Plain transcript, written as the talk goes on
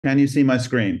Can you see my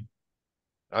screen?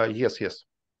 Yes, yes.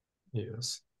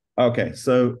 Yes. Okay,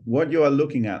 so what you are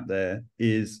looking at there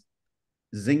is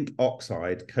zinc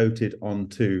oxide coated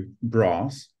onto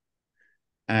brass,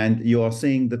 and you are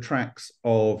seeing the tracks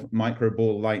of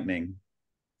microball lightning.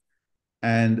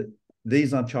 And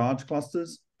these are charge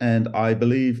clusters, and I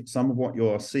believe some of what you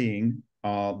are seeing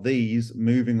are these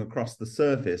moving across the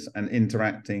surface and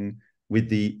interacting with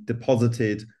the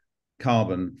deposited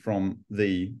carbon from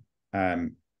the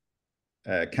um,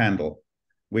 candle,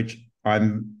 which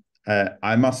I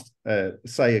must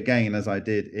say again, as I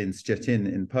did in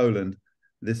Szczecin in Poland,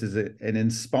 this is an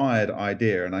inspired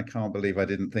idea, and I can't believe I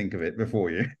didn't think of it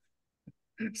before you.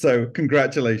 So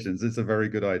congratulations, it's a very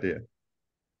good idea.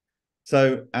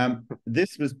 So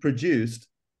this was produced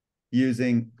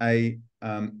using a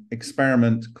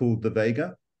experiment called the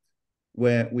Vega,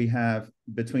 where we have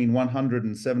between 100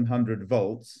 and 700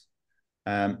 volts,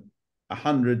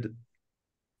 100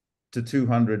 to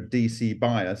 200 DC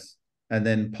bias, and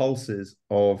then pulses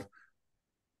of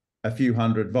a few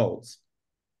hundred volts.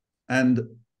 And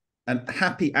a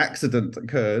happy accident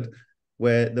occurred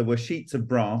where there were sheets of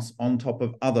brass on top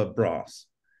of other brass,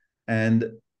 and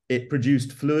it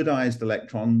produced fluidized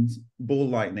electrons, ball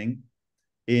lightning,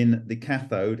 in the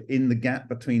cathode, in the gap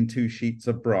between two sheets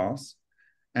of brass.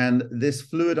 And this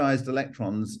fluidized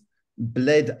electrons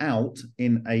bled out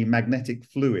in a magnetic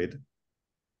fluid,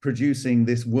 producing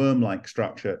this worm-like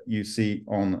structure you see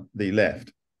on the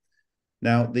left.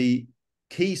 Now, the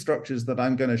key structures that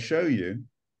I'm going to show you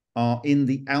are in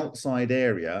the outside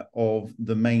area of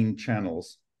the main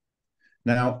channels.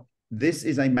 Now, this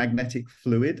is a magnetic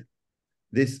fluid.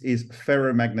 This is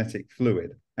ferromagnetic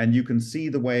fluid, and you can see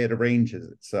the way it arranges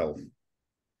itself.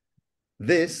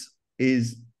 This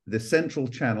is the central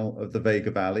channel of the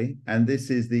Vega Valley, and this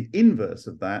is the inverse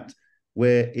of that,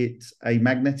 where it's a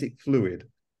magnetic fluid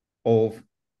of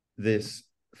this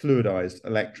fluidized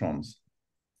electrons.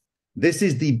 This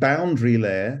is the boundary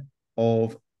layer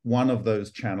of one of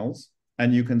those channels,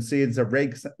 and you can see it's a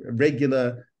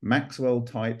regular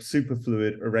Maxwell-type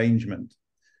superfluid arrangement.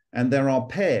 And there are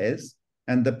pairs,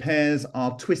 and the pairs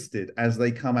are twisted as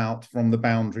they come out from the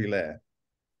boundary layer.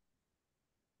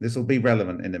 This will be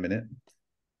relevant in a minute.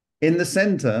 In the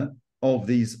center of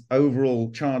these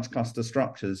overall charge cluster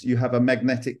structures, you have a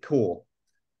magnetic core.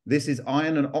 This is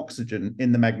iron and oxygen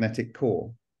in the magnetic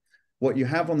core. What you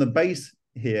have on the base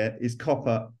here is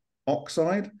copper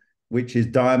oxide, which is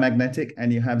diamagnetic,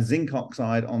 and you have zinc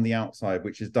oxide on the outside,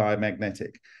 which is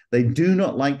diamagnetic. They do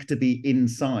not like to be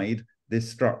inside this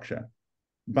structure,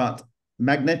 but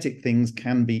magnetic things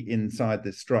can be inside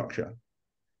this structure.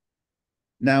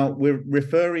 Now, we're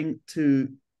referring to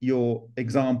your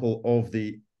example of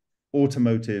the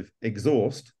automotive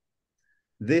exhaust.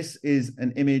 This is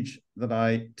an image that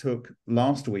I took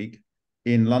last week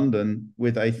in London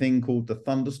with a thing called the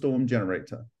thunderstorm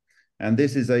generator. And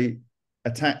this is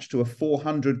attached to a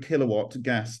 400 kilowatt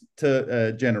gas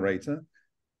generator.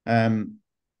 And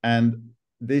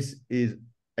this is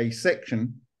a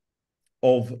section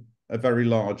of a very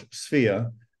large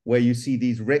sphere where you see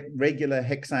these regular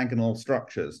hexagonal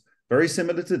structures, very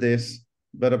similar to this,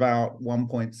 but about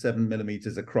 1.7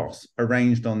 millimeters across,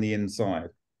 arranged on the inside.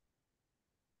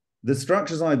 The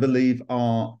structures, I believe,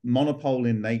 are monopole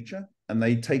in nature, and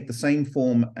they take the same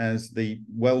form as the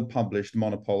well-published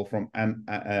monopole from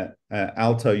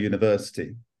Aalto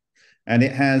University. And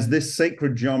it has this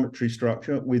sacred geometry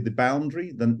structure with the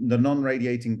boundary, the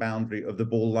non-radiating boundary of the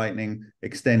ball lightning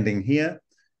extending here.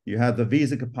 You have the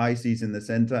Vesica Pisces in the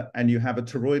center, and you have a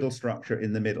toroidal structure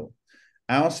in the middle.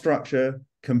 Our structure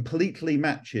completely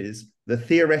matches the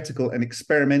theoretical and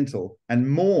experimental, and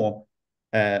more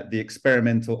the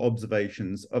experimental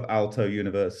observations of Aalto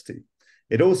University.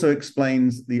 It also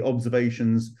explains the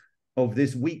observations of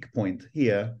this weak point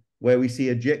here, where we see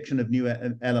ejection of new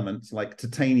elements like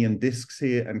titanium disks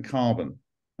here and carbon,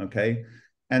 okay?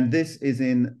 And this is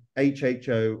in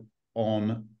HHO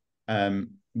on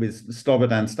with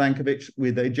Slobodan Stankovic,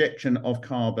 with ejection of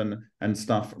carbon and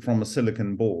stuff from a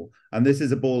silicon ball. And this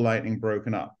is a ball lightning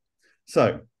broken up.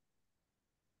 So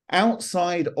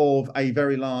outside of a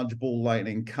very large ball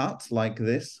lightning cut like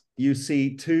this, you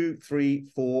see 2, 3,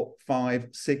 4, 5,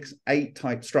 6, 8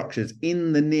 type structures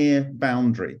in the near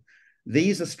boundary.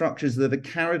 These are structures that are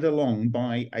carried along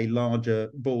by a larger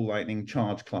ball lightning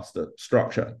charge cluster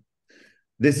structure.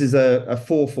 This is a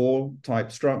 4-4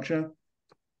 type structure.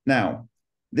 Now,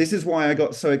 this is why I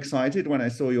got so excited when I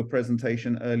saw your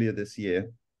presentation earlier this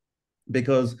year,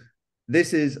 because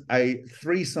this is a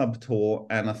 3 sub-torr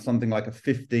and something like a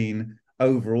 15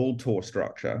 overall torr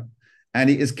structure, and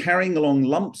it is carrying along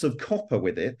lumps of copper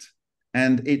with it,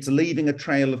 and it's leaving a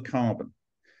trail of carbon.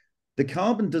 The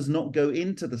carbon does not go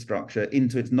into the structure,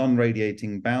 into its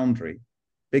non-radiating boundary,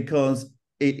 because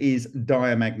it is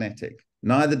diamagnetic.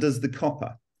 Neither does the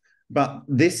copper. But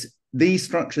these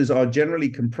structures are generally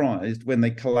comprised, when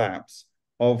they collapse,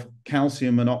 of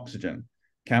calcium and oxygen.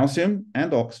 Calcium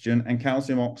and oxygen and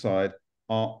calcium oxide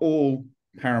are all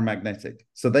paramagnetic,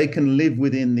 so they can live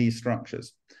within these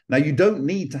structures. Now, you don't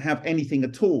need to have anything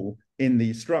at all in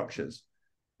these structures.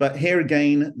 But here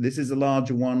again, this is a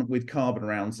larger one with carbon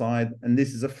around side, and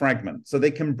this is a fragment. So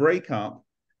they can break up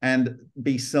and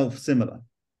be self-similar.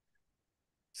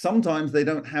 Sometimes they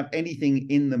don't have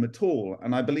anything in them at all.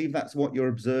 And I believe that's what you're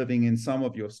observing in some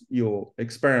of your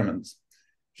experiments.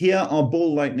 Here are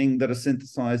ball lightning that are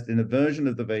synthesized in a version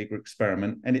of the Vega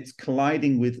experiment, and it's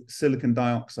colliding with silicon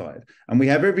dioxide. And we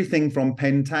have everything from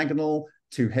pentagonal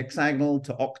to hexagonal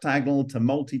to octagonal to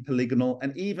multi-polygonal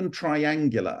and even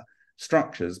triangular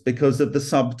structures because of the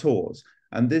subtors.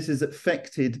 And this has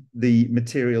affected the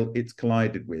material it's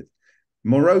collided with.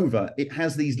 Moreover, it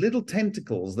has these little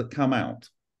tentacles that come out.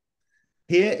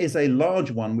 Here is a large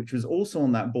one, which was also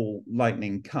on that ball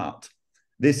lightning cut.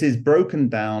 This is broken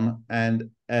down,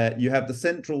 and you have the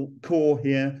central core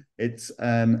here. It's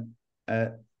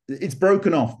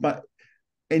broken off, but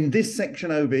in this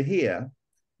section over here,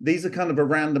 these are kind of a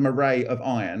random array of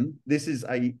iron. This is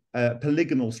a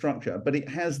polygonal structure, but it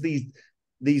has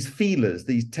these feelers,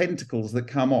 these tentacles that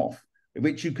come off,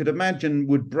 which you could imagine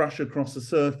would brush across the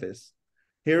surface.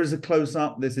 Here is a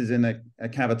close-up. This is in a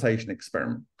cavitation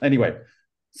experiment. Anyway,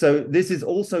 so this is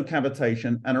also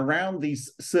cavitation, and around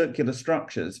these circular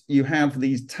structures, you have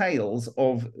these tails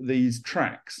of these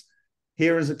tracks.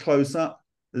 Here is a close-up.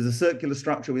 There's a circular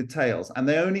structure with tails, and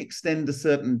they only extend a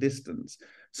certain distance.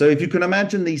 So if you can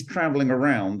imagine these traveling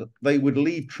around, they would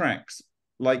leave tracks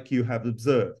like you have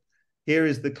observed. Here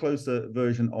is the closer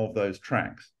version of those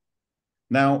tracks.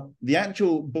 Now, the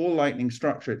actual ball lightning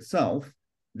structure itself,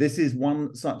 this is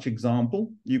one such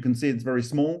example. You can see it's very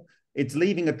small. It's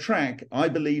leaving a track, I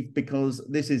believe, because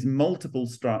this is multiple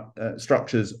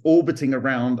structures orbiting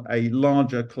around a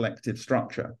larger collective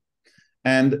structure.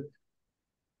 And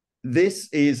this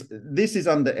is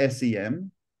under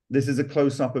SEM. This is a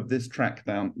close-up of this track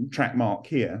mark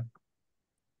here.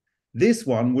 This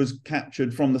one was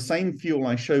captured from the same fuel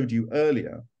I showed you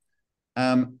earlier,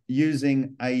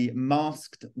 using a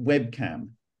masked webcam.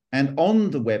 And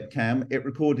on the webcam, it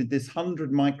recorded this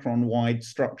 100-micron wide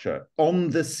structure on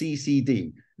the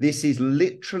CCD. This is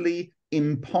literally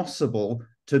impossible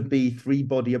to be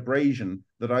three-body abrasion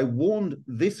that I warned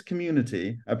this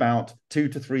community about 2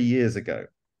 to 3 years ago,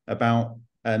 about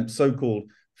so-called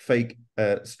fake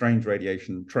strange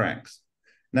radiation tracks.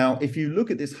 Now, if you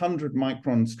look at this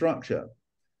 100-micron structure,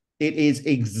 it is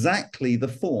exactly the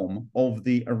form of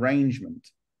the arrangement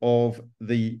of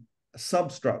the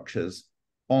substructures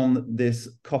on this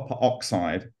copper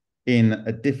oxide in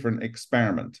a different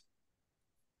experiment.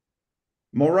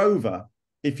 Moreover,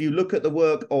 if you look at the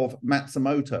work of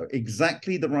Matsumoto,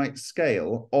 exactly the right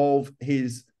scale of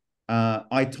his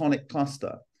itonic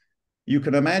cluster, you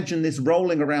can imagine this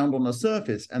rolling around on a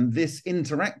surface and this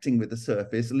interacting with the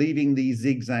surface, leaving these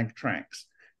zigzag tracks.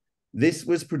 This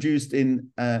was produced in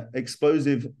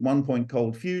explosive one-point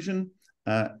cold fusion,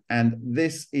 and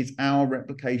this is our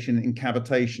replication in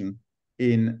cavitation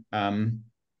in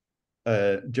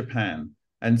Japan.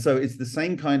 And so it's the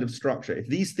same kind of structure. If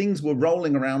these things were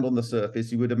rolling around on the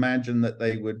surface, you would imagine that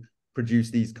they would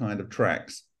produce these kind of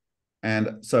tracks.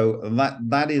 And so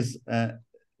that is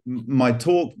my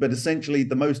talk, but essentially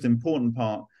the most important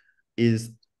part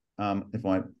is, if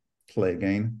I play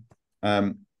again,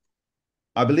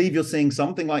 I believe you're seeing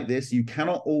something like this. You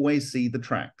cannot always see the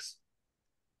tracks.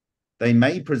 They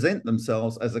may present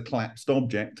themselves as a collapsed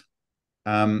object,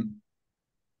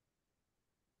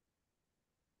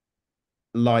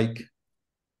 like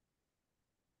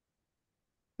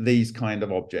these kind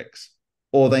of objects,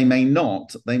 or they may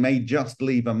not. They may just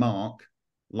leave a mark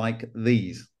like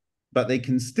these, but they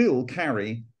can still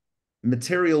carry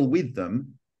material with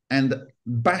them and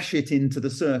bash it into the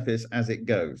surface as it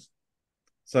goes.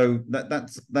 So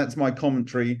that's my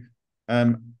commentary.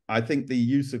 I think the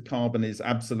use of carbon is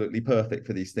absolutely perfect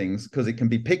for these things because it can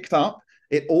be picked up.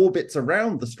 It orbits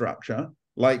around the structure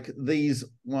like these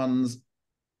ones.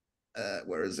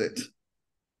 Where is it?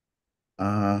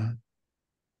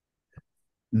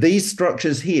 These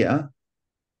structures here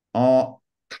are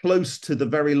close to the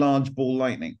very large ball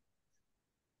lightning.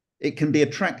 It can be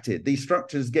attracted. These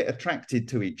structures get attracted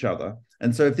to each other.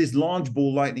 And so if this large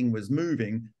ball lightning was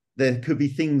moving, there could be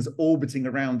things orbiting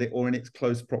around it or in its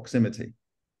close proximity.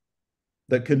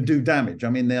 that can do damage. I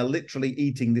mean, they're literally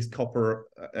eating this copper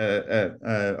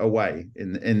away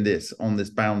in this on this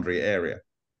boundary area.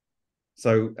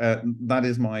 So that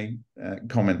is my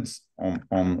comments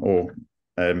on or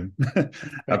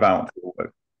about.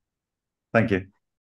 Thank you.